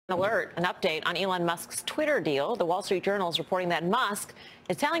Alert, an update on Elon Musk's Twitter deal. The Wall Street Journal is reporting that Musk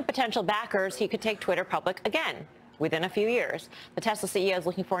is telling potential backers he could take Twitter public again within a few years. The Tesla CEO is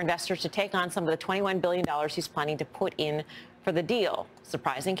looking for investors to take on some of the $21 billion he's planning to put in for the deal.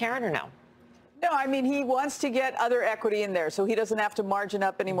 Surprising, Karen, or no? No, I mean, he wants to get other equity in there so he doesn't have to margin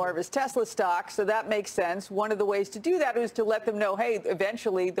up any more of his Tesla stock. So that makes sense. One of the ways to do that is to let them know, hey,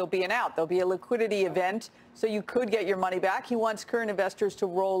 eventually there'll be an out. There'll be a liquidity event, so you could get your money back. He wants current investors to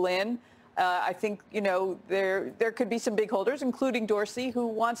roll in. I think, you know, there could be some big holders, including Dorsey, who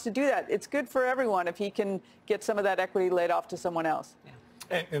wants to do that. It's good for everyone if he can get some of that equity laid off to someone else.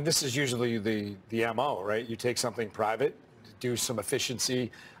 Yeah. And this is usually the MO, right? You take something private, do some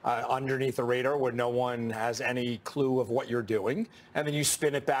efficiency underneath the radar where no one has any clue of what you're doing, and then you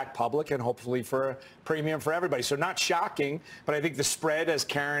spin it back public and hopefully for a premium for everybody. So not shocking, but I think the spread, as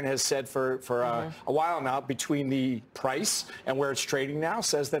Karen has said for a while now, between the price and where it's trading now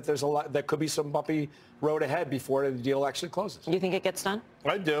says that there's a lot, there could be some bumpy road ahead before the deal actually closes. You think it gets done?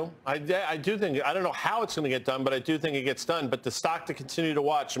 I do. I do think, I don't know how it's going to get done, but I do think it gets done. But the stock to continue to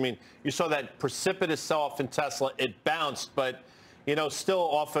watch, I mean, you saw that precipitous sell-off in Tesla. It bounced, but, you know, still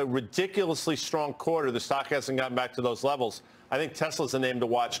off a ridiculously strong quarter. The stock hasn't gotten back to those levels. I think Tesla's a name to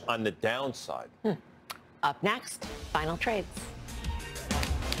watch on the downside. Up next, final trades.